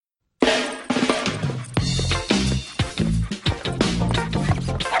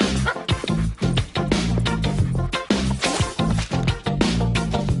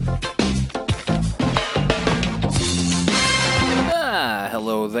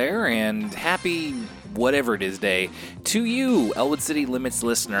there, and happy whatever it is day to you, Elwood City Limits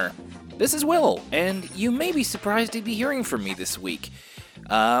listener. This is Will, and you may be surprised to be hearing from me this week.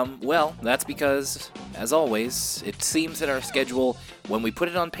 Well, that's because, as always, it seems that our schedule, when we put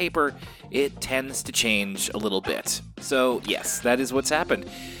it on paper, it tends to change a little bit. So, yes, that is what's happened.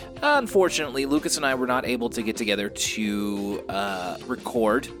 Unfortunately, Lucas and I were not able to get together to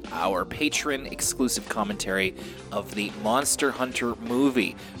record our patron-exclusive commentary of the Monster Hunter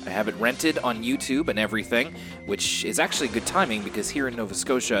movie. I have it rented on YouTube and everything, which is actually good timing because here in Nova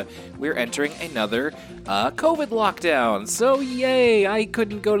Scotia, we're entering another COVID lockdown. So, yay! I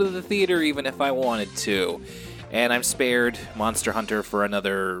couldn't go to the theater even if I wanted to. And I'm spared Monster Hunter for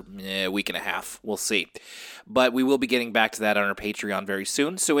another week and a half. We'll see. But we will be getting back to that on our Patreon very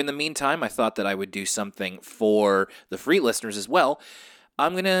soon. So in the meantime, I thought that I would do something for the free listeners as well.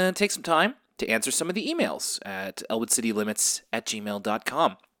 I'm going to take some time to answer some of the emails at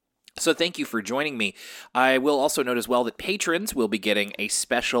elwoodcitylimits@gmail.com. So thank you for joining me. I will also note as well that patrons will be getting a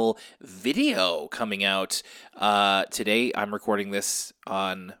special video coming out today. I'm recording this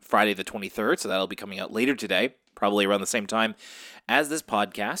on Friday the 23rd, so that'll be coming out later today, probably around the same time as this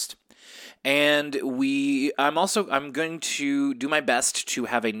podcast. And I'm going to do my best to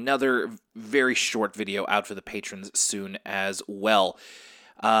have another very short video out for the patrons soon as well.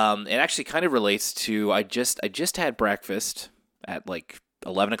 It actually kind of relates to I just had breakfast at like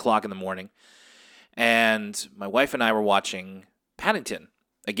 11 o'clock in the morning, and my wife and I were watching Paddington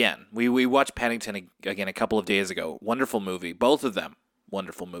again. We watched Paddington again a couple of days ago. Wonderful movie, both of them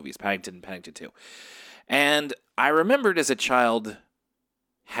wonderful movies, Paddington and Paddington 2. And I remembered as a child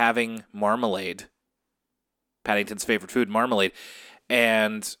having marmalade, Paddington's favorite food, marmalade,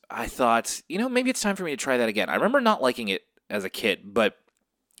 and I thought, maybe it's time for me to try that again. I remember not liking it as a kid, but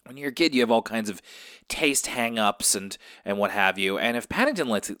when you're a kid, you have all kinds of taste hang-ups and what have you, and if Paddington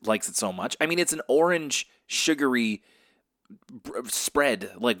likes it so much, it's an orange, sugary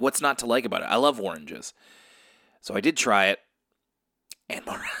spread. Like, what's not to like about it? I love oranges. So I did try it, and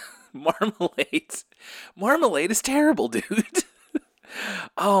marmalade is terrible, dude.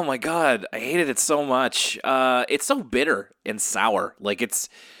 Oh my god, I hated it so much. It's so bitter and sour. Like, it's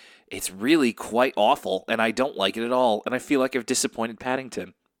really quite awful, and I don't like it at all, and I feel like I've disappointed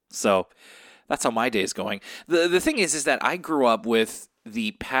Paddington. So that's how my day is going. The thing is that I grew up with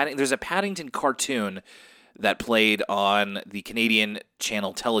there's a Paddington cartoon that played on the Canadian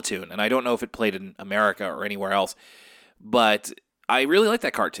channel Teletoon, and I don't know if it played in America or anywhere else, but I really like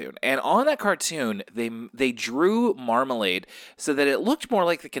that cartoon. And on that cartoon, they drew marmalade so that it looked more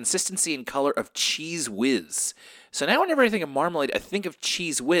like the consistency and color of Cheese Whiz. So now whenever I think of marmalade, I think of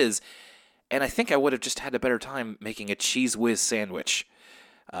Cheese Whiz, and I think I would have just had a better time making a Cheese Whiz sandwich.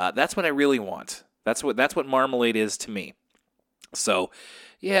 That's what I really want. That's what marmalade is to me. So,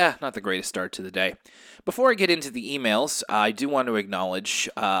 yeah, not the greatest start to the day. Before I get into the emails, I do want to acknowledge,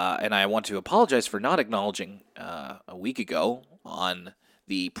 and I want to apologize for not acknowledging a week ago on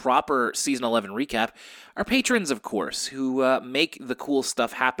the proper Season 11 recap, our patrons, of course, who make the cool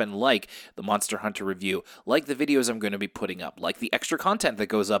stuff happen, like the Monster Hunter review, like the videos I'm going to be putting up, like the extra content that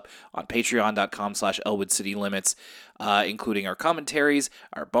goes up on patreon.com/ElwoodCityLimits, including our commentaries,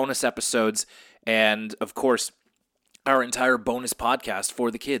 our bonus episodes, and, of course, our entire bonus podcast for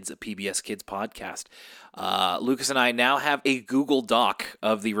the kids, a PBS Kids podcast. Lucas and I now have a Google Doc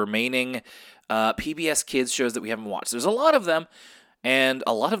of the remaining PBS Kids shows that we haven't watched. There's a lot of them, and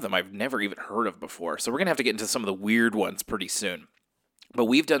a lot of them I've never even heard of before, so we're going to have to get into some of the weird ones pretty soon. But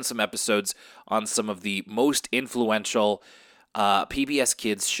we've done some episodes on some of the most influential PBS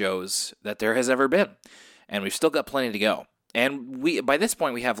Kids shows that there has ever been, and we've still got plenty to go. And by this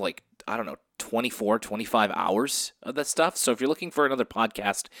point, we have 24, 25 hours of that stuff. So if you're looking for another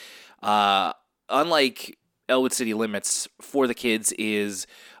podcast, unlike Elwood City Limits, For the Kids is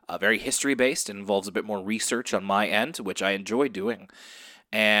very history-based and involves a bit more research on my end, which I enjoy doing.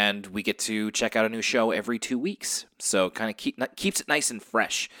 And we get to check out a new show every 2 weeks. So kind of keeps it nice and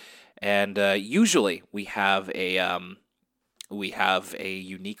fresh. And usually we have a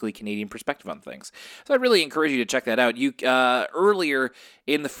uniquely Canadian perspective on things. So I'd really encourage you to check that out. Earlier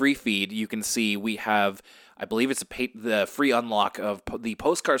in the free feed, you can see we have, I believe it's the free unlock of the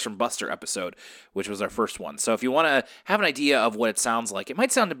Postcards from Buster episode, which was our first one. So if you want to have an idea of what it sounds like, it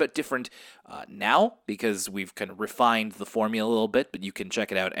might sound a bit different now because we've kind of refined the formula a little bit, but you can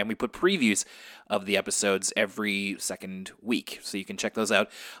check it out. And we put previews of the episodes every second week, so you can check those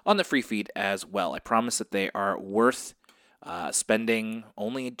out on the free feed as well. I promise that they are worth spending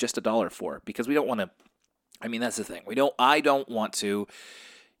only just $1 for, because we don't want to. That's the thing. I don't want to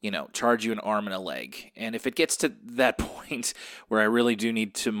charge you an arm and a leg. And if it gets to that point where I really do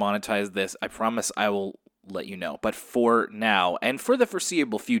need to monetize this, I promise I will let you know. But for now, and for the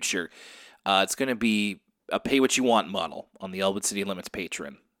foreseeable future, it's going to be a pay what you want model on the Elwood City Limits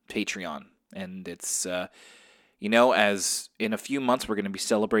Patreon. And it's, as in a few months, we're going to be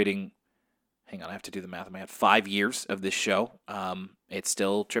celebrating, hang on, I have to do the math in my head, 5 years of this show. It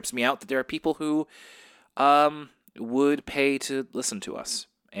still trips me out that there are people who would pay to listen to us.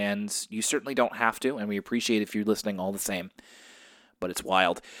 And you certainly don't have to, and we appreciate if you're listening all the same. But it's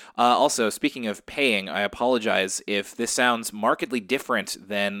wild. Also, speaking of paying, I apologize if this sounds markedly different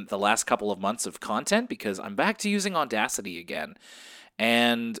than the last couple of months of content, because I'm back to using Audacity again.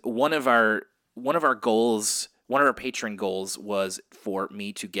 And one of our goals, one of our patron goals, was for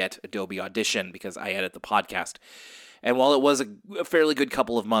me to get Adobe Audition because I edit the podcast. And while it was a fairly good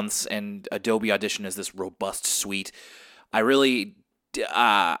couple of months, and Adobe Audition is this robust suite, I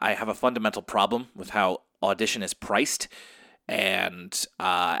have a fundamental problem with how Audition is priced. And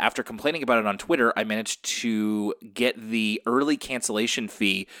after complaining about it on Twitter, I managed to get the early cancellation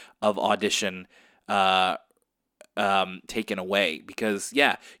fee of Audition taken away. Because, you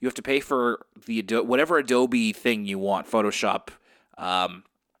have to pay for the whatever Adobe thing you want, Photoshop,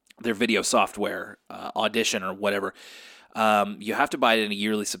 their video software, Audition, or whatever. You have to buy it in a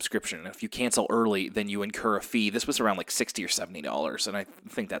yearly subscription. And if you cancel early, then you incur a fee. This was around like $60 or $70, and I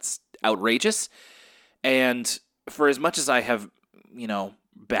think that's outrageous. And for as much as I have,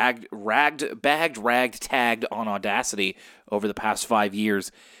 tagged on Audacity over the past 5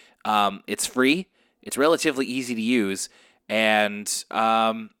 years, it's free, it's relatively easy to use, and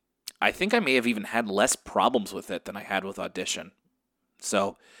I think I may have even had less problems with it than I had with Audition.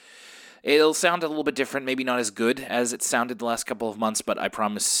 So it'll sound a little bit different, maybe not as good as it sounded the last couple of months, but I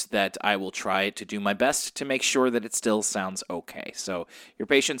promise that I will try to do my best to make sure that it still sounds okay. So your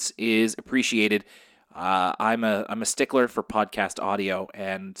patience is appreciated. I'm a stickler for podcast audio,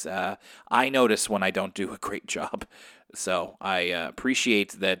 and I notice when I don't do a great job. So I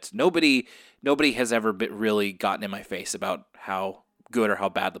appreciate that nobody has ever really gotten in my face about how good or how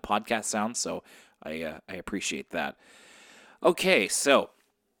bad the podcast sounds. So I appreciate that. Okay, so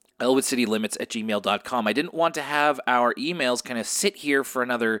elwoodcitylimits@gmail.com. I didn't want to have our emails kind of sit here for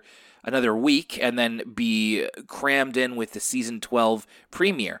another week and then be crammed in with the season 12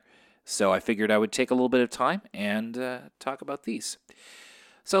 premiere. So I figured I would take a little bit of time and talk about these.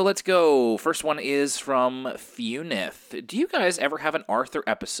 So let's go. First one is from Funith. Do you guys ever have an Arthur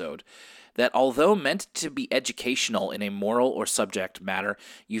episode that, although meant to be educational in a moral or subject matter,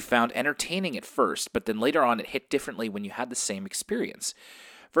 you found entertaining at first, but then later on it hit differently when you had the same experience?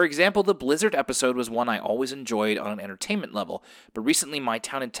 For example, the Blizzard episode was one I always enjoyed on an entertainment level, but recently my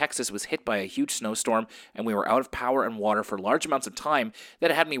town in Texas was hit by a huge snowstorm, and we were out of power and water for large amounts of time that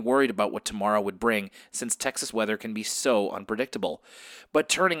had me worried about what tomorrow would bring, since Texas weather can be so unpredictable. But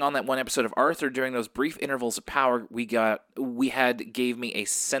turning on that one episode of Arthur during those brief intervals of power we had gave me a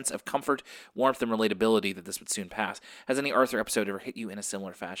sense of comfort, warmth, and relatability that this would soon pass. Has any Arthur episode ever hit you in a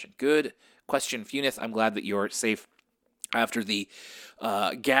similar fashion? Good question, Funith. I'm glad that you're safe after the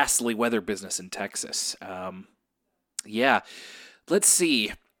ghastly weather business in Texas. Let's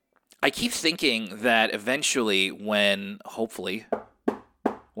see. I keep thinking that eventually hopefully,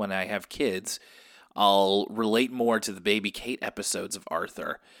 when I have kids, I'll relate more to the Baby Kate episodes of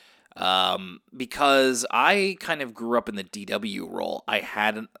Arthur. Because I kind of grew up in the DW role. I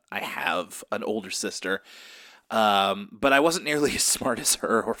have an older sister, but I wasn't nearly as smart as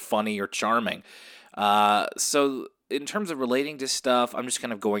her or funny or charming. So in terms of relating to stuff, I'm just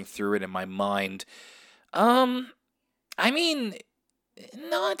kind of going through it in my mind. I'm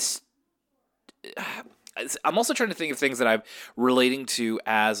also trying to think of things that I'm relating to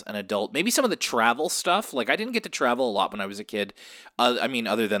as an adult. Maybe some of the travel stuff. Like, I didn't get to travel a lot when I was a kid.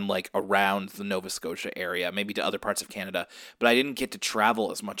 Other than, like, around the Nova Scotia area, maybe to other parts of Canada. But I didn't get to travel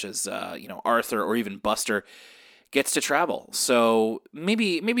as much as, Arthur or even Buster gets to travel. So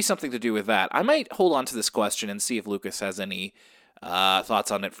maybe something to do with that. I might hold on to this question and see if Lucas has any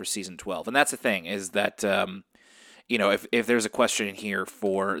thoughts on it for season 12. And that's the thing, is that if there's a question in here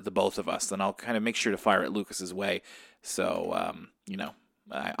for the both of us, then I'll kind of make sure to fire it Lucas's way. So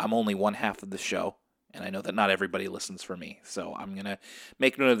I'm only one half of the show, and I know that not everybody listens for me. So I'm gonna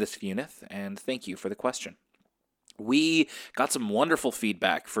make note of this, Funith, and thank you for the question. We got some wonderful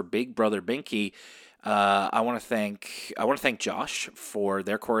feedback for Big Brother Binky. I want to thank Josh for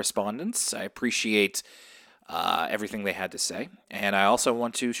their correspondence. I appreciate everything they had to say, and I also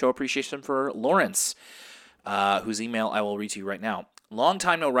want to show appreciation for Lawrence, whose email I will read to you right now. Long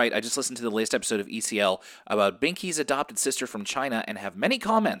time no write. I just listened to the latest episode of ECL about Binky's adopted sister from China and have many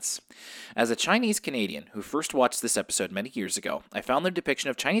comments. As a Chinese Canadian who first watched this episode many years ago, I found their depiction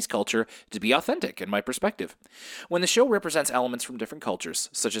of Chinese culture to be authentic in my perspective. When the show represents elements from different cultures,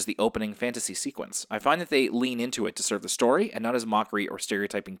 such as the opening fantasy sequence, I find that they lean into it to serve the story and not as mockery or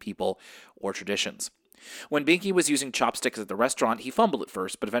stereotyping people or traditions. When Binky was using chopsticks at the restaurant, he fumbled at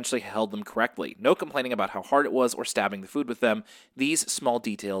first, but eventually held them correctly. No complaining about how hard it was or stabbing the food with them. These small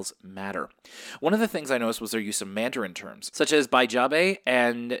details matter. One of the things I noticed was their use of Mandarin terms, such as baijiabe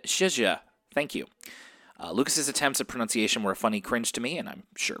and shizhe. Thank you. Lucas's attempts at pronunciation were a funny cringe to me, and I'm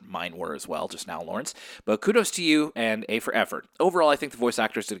sure mine were as well just now, Lawrence. But kudos to you, and A for effort. Overall, I think the voice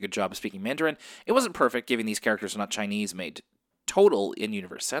actors did a good job of speaking Mandarin. It wasn't perfect, given these characters are not Chinese made total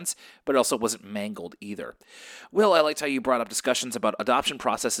in-universe sense, but it also wasn't mangled either. Will, I liked how you brought up discussions about adoption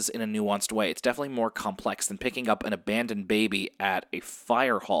processes in a nuanced way. It's definitely more complex than picking up an abandoned baby at a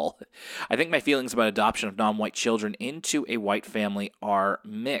fire hall. I think my feelings about adoption of non-white children into a white family are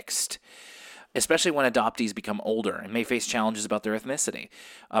mixed, especially when adoptees become older and may face challenges about their ethnicity,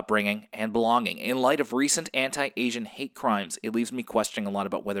 upbringing, and belonging. In light of recent anti-Asian hate crimes, it leaves me questioning a lot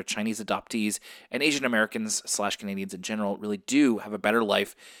about whether Chinese adoptees and Asian Americans / Canadians in general really do have a better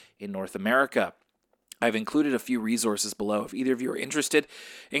life in North America. I've included a few resources below if either of you are interested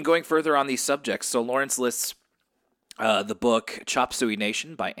in going further on these subjects. So Lawrence lists the book Chop Suey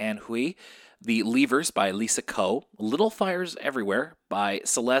Nation by Anne Hui, The Leavers by Lisa Ko, Little Fires Everywhere by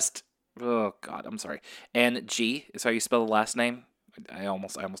Celeste N.G. is how you spell the last name. I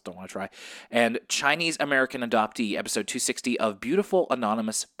almost don't want to try. And Chinese American Adoptee, episode 260 of Beautiful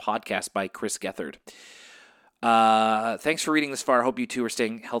Anonymous Podcast by Chris Gethard. Thanks for reading this far. I hope you two are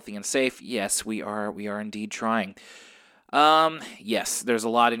staying healthy and safe. Yes, we are indeed trying. Yes, there's a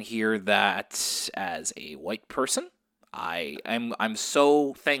lot in here that, as a white person, I'm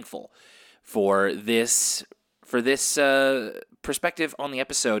so thankful for this perspective on the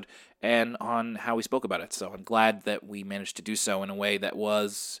episode and on how we spoke about it. So I'm glad that we managed to do so in a way that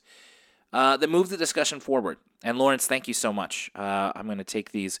was that moved the discussion forward. And Lawrence, thank you so much. I'm going to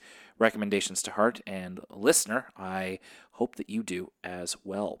take these recommendations to heart, and listener, I hope that you do as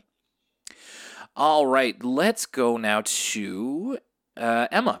well. All right, let's go now to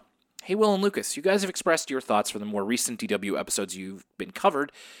Emma. Hey, Will and Lucas, you guys have expressed your thoughts for the more recent DW episodes you've been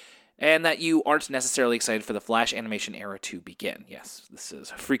covered, and that you aren't necessarily excited for the Flash animation era to begin. Yes, this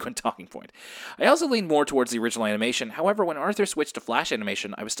is a frequent talking point. I also lean more towards the original animation. However, when Arthur switched to Flash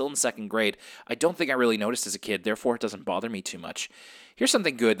animation, I was still in second grade. I don't think I really noticed as a kid, therefore it doesn't bother me too much. Here's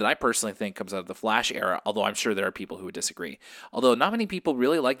something good that I personally think comes out of the Flash era, although I'm sure there are people who would disagree. Although not many people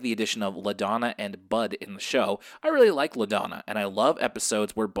really like the addition of LaDonna and Bud in the show, I really like LaDonna, and I love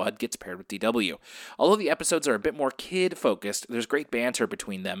episodes where Bud gets paired with DW. Although the episodes are a bit more kid-focused, there's great banter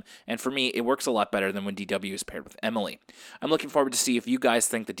between them, and for me, it works a lot better than when DW is paired with Emily. I'm looking forward to see if you guys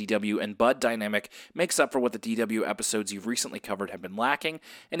think the DW and Bud dynamic makes up for what the DW episodes you've recently covered have been lacking,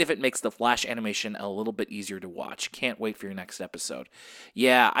 and if it makes the Flash animation a little bit easier to watch. Can't wait for your next episode.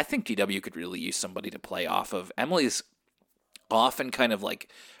 Yeah, I think DW could really use somebody to play off of. Emily's often kind of like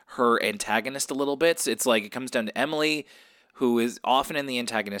her antagonist a little bit. It's like it comes down to Emily, who is often in the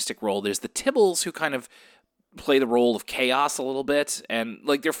antagonistic role. There's the Tibbles, who kind of play the role of chaos a little bit, and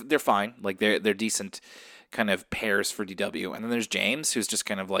like they're fine. Like they're decent kind of pairs for DW. And then there's James, who's just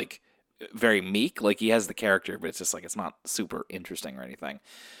kind of like very meek. Like he has the character, but it's just like it's not super interesting or anything.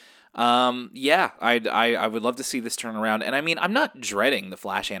 Yeah, I would love to see this turn around. And I mean, I'm not dreading the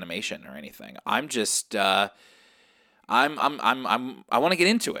Flash animation or anything. I'm just I want to get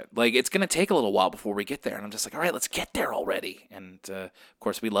into it. Like it's going to take a little while before we get there, and I'm just like, all right, let's get there already. And of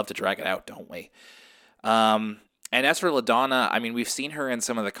course, we love to drag it out, don't we? And as for LaDonna, I mean, we've seen her in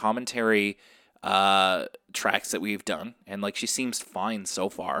some of the commentary tracks that we've done, and like she seems fine so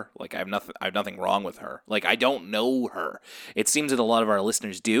far. Like I have nothing wrong with her. Like I don't know her. It seems that a lot of our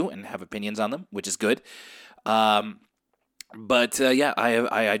listeners do and have opinions on them, which is good. But yeah,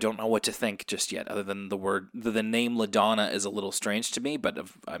 I don't know what to think just yet, other than the name LaDonna is a little strange to me, but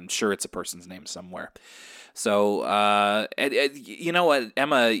I'm sure it's a person's name somewhere. So, you know what,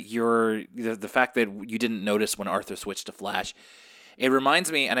 Emma, the fact that you didn't notice when Arthur switched to Flash, it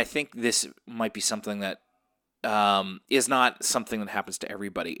reminds me, and I think this might be something that is not something that happens to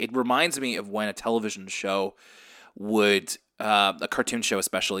everybody. It reminds me of when a television show would, a cartoon show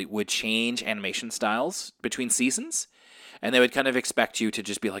especially, would change animation styles between seasons. And they would kind of expect you to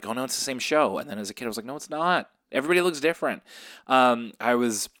just be like, oh, no, it's the same show. And then as a kid, I was like, no, it's not. Everybody looks different. I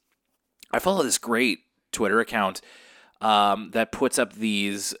follow this great Twitter account that puts up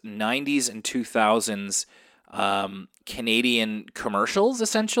these 90s and 2000s Canadian commercials,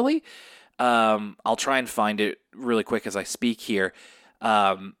 essentially. I'll try and find it really quick as I speak here.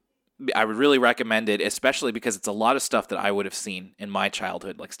 I would really recommend it, especially because it's a lot of stuff that I would have seen in my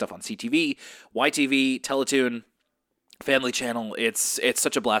childhood, like stuff on CTV, YTV, Teletoon, Family Channel. It's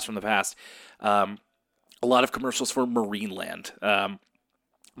such a blast from the past. A lot of commercials for Marineland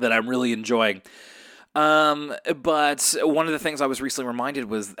that I'm really enjoying. But one of the things I was recently reminded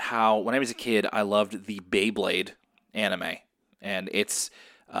was how, when I was a kid, I loved the Beyblade anime. And it's,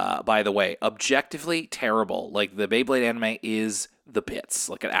 by the way, objectively terrible. Like, the Beyblade anime is the pits.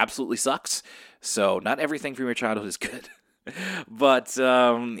 Like, it absolutely sucks. So, not everything from your childhood is good. But,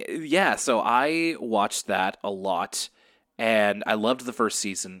 yeah, so I watched that a lot. And I loved the first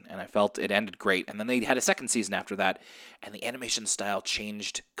season, and I felt it ended great. And then they had a second season after that, and the animation style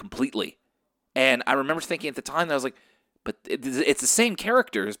changed completely. And I remember thinking at the time that I was like, but it's the same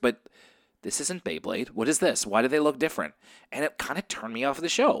characters, but this isn't Beyblade. What is this? Why do they look different? And it kind of turned me off of the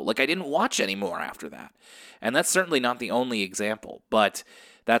show. Like, I didn't watch anymore after that. And that's certainly not the only example, but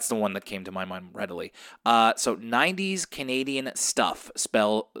that's the one that came to my mind readily. So 90s Canadian stuff,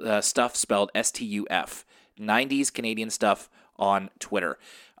 stuff spelled STUF. 90s Canadian stuff on Twitter.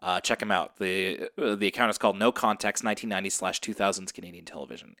 Check them out. The account is called No Context 1990s/2000s Canadian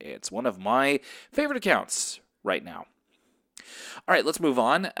Television. It's one of my favorite accounts right now. All right, let's move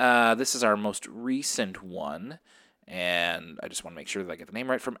on. This is our most recent one, and I just want to make sure that I get the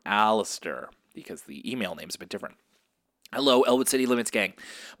name right, from Alistair, because the email name's a bit different. Hello, Elwood City Limits gang.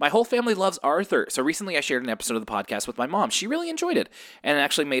 My whole family loves Arthur, so recently I shared an episode of the podcast with my mom. She really enjoyed it, and it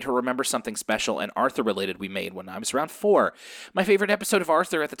actually made her remember something special and Arthur-related we made when I was around 4. My favorite episode of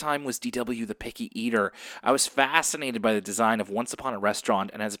Arthur at the time was DW the Picky Eater. I was fascinated by the design of Once Upon a Restaurant,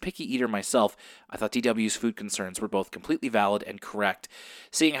 and as a picky eater myself, I thought DW's food concerns were both completely valid and correct.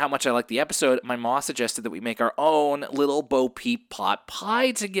 Seeing how much I liked the episode, my mom suggested that we make our own little Bo Peep pot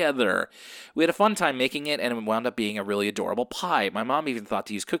pie together. We had a fun time making it, and it wound up being a really adorable pie. My mom even thought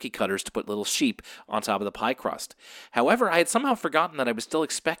to use cookie cutters to put little sheep on top of the pie crust. However, I had somehow forgotten that I was still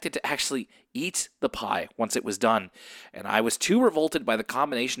expected to actually eat the pie once it was done, and I was too revolted by the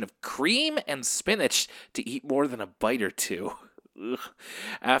combination of cream and spinach to eat more than a bite or two. Ugh.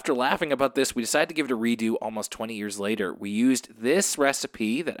 After laughing about this, we decided to give it a redo almost 20 years later. We used this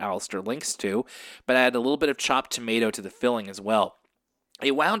recipe that Alistair links to, but added a little bit of chopped tomato to the filling as well.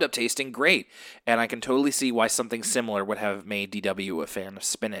 It wound up tasting great, and I can totally see why something similar would have made DW a fan of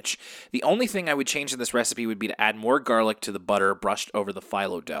spinach. The only thing I would change in this recipe would be to add more garlic to the butter brushed over the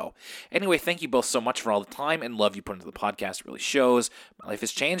phyllo dough. Anyway, thank you both so much for all the time and love you put into the podcast. It really shows. My life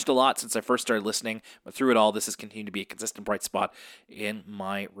has changed a lot since I first started listening, but through it all, this has continued to be a consistent bright spot in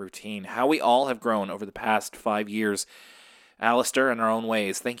my routine. How we all have grown over the past 5 years. Alistair, in our own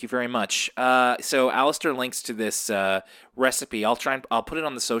ways. Thank you very much. So Alistair links to this recipe. I'll put it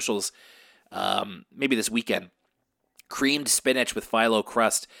on the socials maybe this weekend. Creamed spinach with phyllo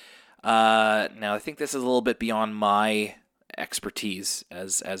crust. Now, I think this is a little bit beyond my expertise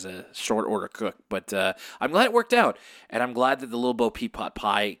as a short order cook, but I'm glad it worked out, and I'm glad that the Little Bo Peep pot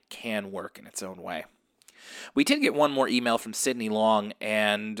pie can work in its own way. We did get one more email from Sydney Long,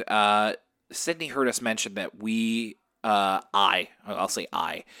 and Sydney heard us mention that I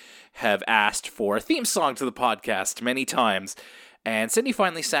have asked for a theme song to the podcast many times, and Sydney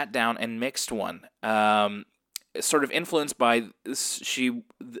finally sat down and mixed one. Sort of influenced by Sydney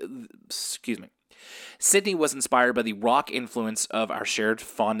was inspired by the rock influence of our shared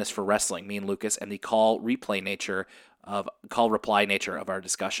fondness for wrestling, me and Lucas, and the call reply nature of our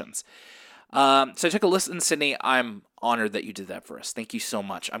discussions. So I took a listen, Sydney. I'm honored that you did that for us. Thank you so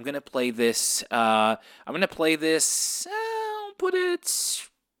much. I'm going to play this. I'll put it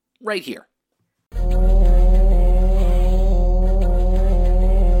right here.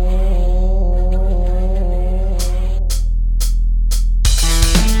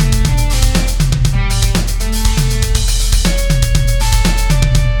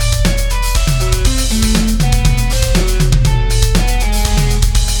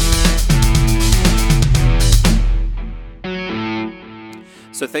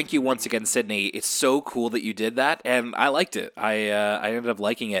 So thank you once again, Sydney. It's so cool that you did that, and I liked it. I ended up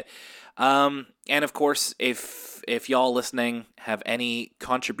liking it. And of course, if y'all listening have any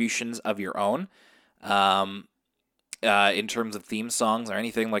contributions of your own, in terms of theme songs or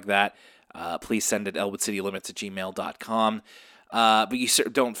anything like that, please send it elwoodcitylimits@gmail.com. But you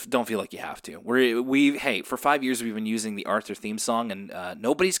don't feel like you have to. Hey, for 5 years we've been using the Arthur theme song, and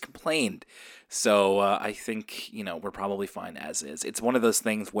nobody's complained. So I think we're probably fine as is. It's one of those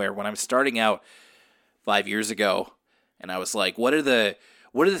things where when I'm starting out 5 years ago, and I was like, what are the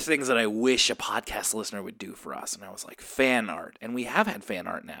what are the things that I wish a podcast listener would do for us? And I was like, fan art. And we have had fan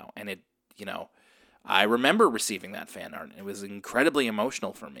art now. And I remember receiving that fan art. It was incredibly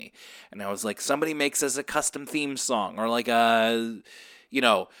emotional for me. And I was like, somebody makes us a custom theme song, or like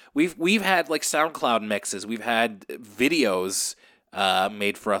we've had like SoundCloud mixes. We've had videos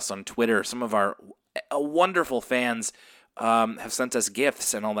made for us on Twitter. Some of our wonderful fans have sent us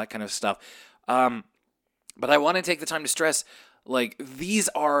gifts and all that kind of stuff. But I want to take the time to stress, like, these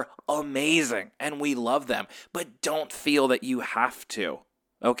are amazing and we love them, but don't feel that you have to,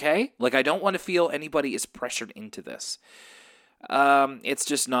 okay? Like, I don't want to feel anybody is pressured into this. It's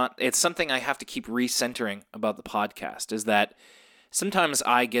just not, it's something I have to keep recentering about the podcast, is that sometimes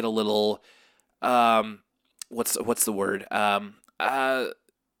I get a little, what's the word? Well,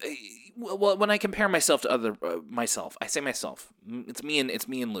 when I compare myself to other myself, I say myself. It's me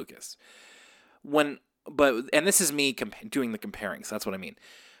and Lucas. And this is me doing the comparing. So that's what I mean.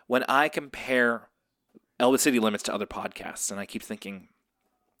 When I compare Elwood City Limits to other podcasts, and I keep thinking,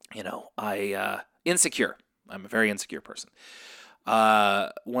 insecure. I'm a very insecure person.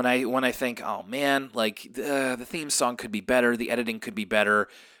 When I think, oh man, like the theme song could be better, the editing could be better.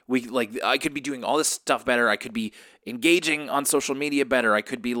 I could be doing all this stuff better. I could be engaging on social media better. I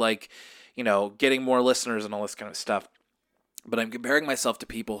could be getting more listeners and all this kind of stuff. But I'm comparing myself to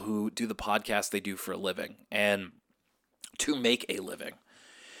people who do the podcast they do for a living and to make a living.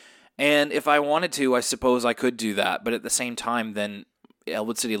 And if I wanted to, I suppose I could do that. But at the same time, then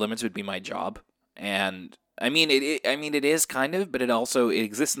Elwood City Limits would be my job. And it is kind of, but it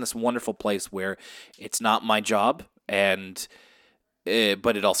exists in this wonderful place where it's not my job, but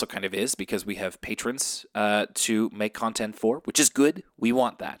it also kind of is, because we have patrons to make content for, which is good. We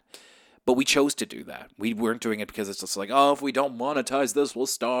want that. But we chose to do that. We weren't doing it because it's just like, oh, if we don't monetize this, we'll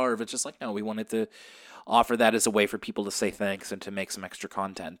starve. It's just like, no, we wanted to offer that as a way for people to say thanks and to make some extra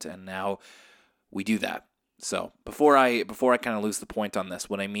content. And now we do that. So before I kind of lose the point on this,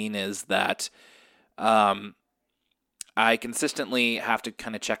 what I mean is that I consistently have to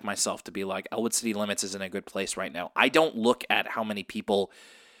kind of check myself to be like, Elwood City Limits is in a good place right now. I don't look at how many people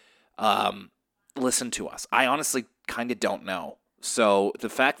listen to us. I honestly kind of don't know. So the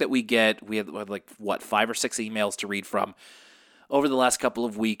fact that we had 5 or 6 emails to read from over the last couple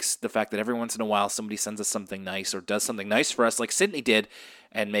of weeks, the fact that every once in a while somebody sends us something nice or does something nice for us, like Sydney did,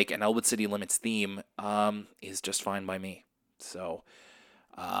 and make an Elwood City Limits theme, is just fine by me. So,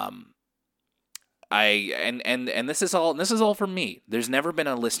 this is all from me. There's never been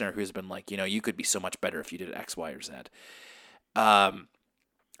a listener who's been like, you could be so much better if you did X, Y, or Z. I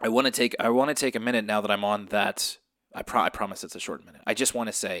want to take a minute now that I'm on that. I promise it's a short minute. I just want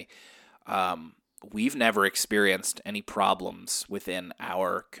to say, we've never experienced any problems within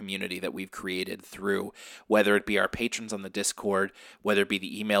our community that we've created through, whether it be our patrons on the Discord, whether it be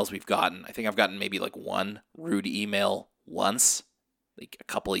the emails we've gotten. I think I've gotten maybe like one rude email once, like a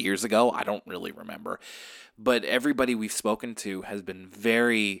couple of years ago. I don't really remember. But everybody we've spoken to has been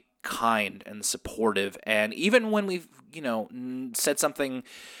very kind and supportive. And even when we've, said something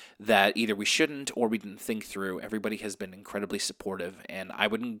that either we shouldn't or we didn't think through, everybody has been incredibly supportive. And I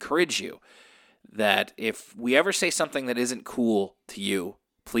would encourage you that if we ever say something that isn't cool to you,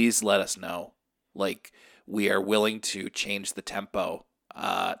 please let us know. Like, we are willing to change the tempo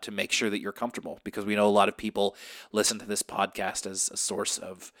to make sure that you're comfortable, because we know a lot of people listen to this podcast as a source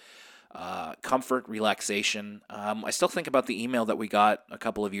of comfort, relaxation. I still think about the email that we got a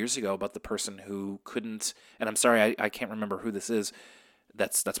couple of years ago about the person who couldn't, and I'm sorry, I can't remember who this is.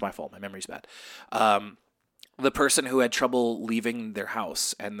 That's my fault. My memory's bad. The person who had trouble leaving their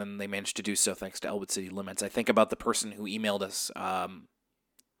house, and then they managed to do so thanks to Elwood City Limits. I think about the person who emailed us,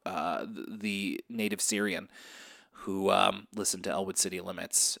 the native Syrian who listened to Elwood City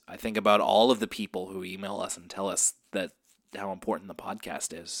Limits. I think about all of the people who email us and tell us that how important the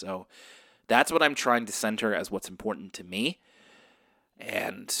podcast is. So that's what I'm trying to center as what's important to me.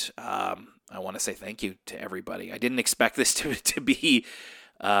 And I want to say thank you to everybody. I didn't expect this to be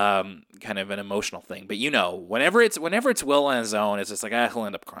kind of an emotional thing, but whenever it's Will on his own, it's just like he'll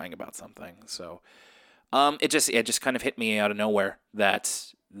end up crying about something. So it just kind of hit me out of nowhere that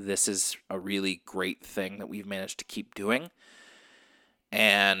this is a really great thing that we've managed to keep doing,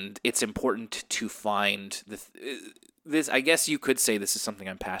 and it's important to find this. I guess you could say this is something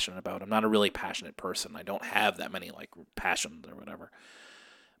I'm passionate about. I'm not a really passionate person. I don't have that many passions or whatever.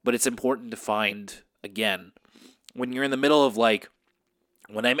 But it's important to find, again, when you're in the middle of when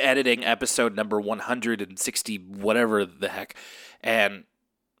I'm editing episode number 160, whatever the heck, and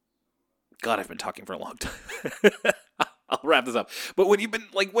God, I've been talking for a long time. I'll wrap this up. But when you've been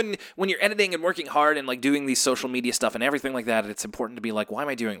like when you're editing and working hard and like doing these social media stuff and everything like that, it's important to be like, why am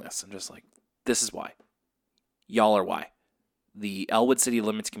I doing this? I'm just like, this is why. Y'all are why. The Elwood City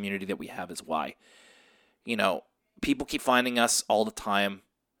Limits community that we have is why. You know, people keep finding us all the time.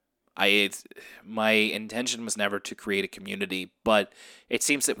 My intention was never to create a community, but it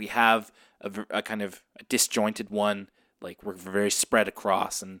seems that we have a kind of disjointed one. Like, we're very spread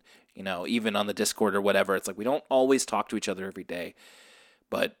across, and you know, even on the Discord or whatever, it's like we don't always talk to each other every day,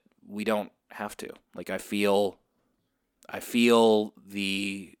 but we don't have to. Like, I feel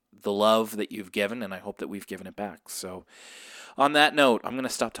the love that you've given, and I hope that we've given it back. So, on that note, I'm going to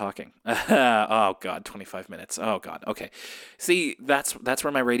stop talking. Oh, God, 25 minutes. Oh, God. Okay. See, that's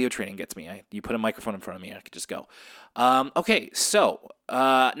where my radio training gets me. You put a microphone in front of me, I could just go. Okay, so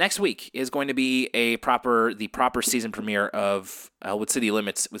next week is going to be the proper season premiere of Elwood City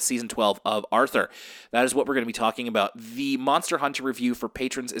Limits with Season 12 of Arthur. That is what we're going to be talking about. The Monster Hunter review for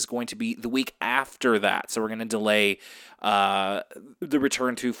patrons is going to be the week after that, so we're going to delay the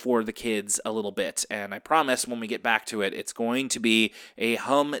return to For the Kids a little bit, and I promise when we get back to it, it's going to be a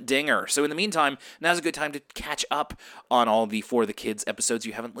humdinger. So in the meantime, now's a good time to catch up on all the For the Kids episodes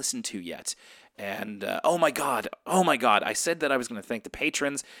you haven't listened to yet. And oh my God, I said that I was going to thank the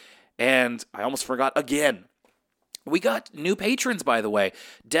patrons, and I almost forgot again. We got new patrons, by the way.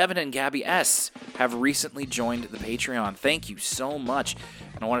 Devin and Gabby S. have recently joined the Patreon. Thank you so much.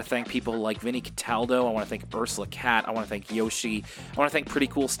 And I want to thank people like Vinny Cataldo. I want to thank Ursula Cat. I want to thank Yoshi. I want to thank Pretty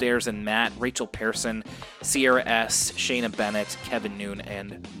Cool Stairs and Matt, Rachel Pearson, Sierra S., Shayna Bennett, Kevin Noon,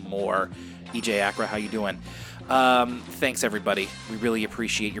 and more. EJ Acra, how you doing? Thanks, everybody. We really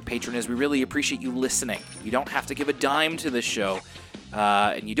appreciate your patronage. We really appreciate you listening. You don't have to give a dime to this show.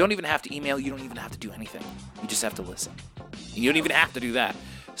 And you don't even have to email. You don't even have to do anything. You just have to listen. And you don't even have to do that.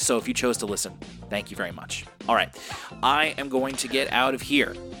 So if you chose to listen, thank you very much. All right. I am going to get out of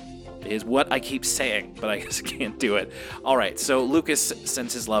here. Is what I keep saying, but I guess I can't do it. All right. So Lucas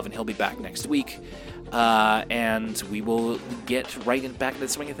sends his love, and he'll be back next week. And we will get back into the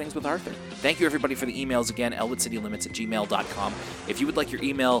swing of things with Arthur. Thank you, everybody, for the emails again, elwoodcitylimits@gmail.com. If you would like your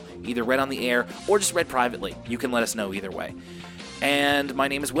email either read on the air or just read privately, you can let us know either way. And my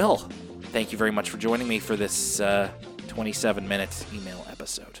name is Will. Thank you very much for joining me for this 27-minute email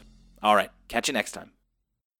episode. All right, catch you next time.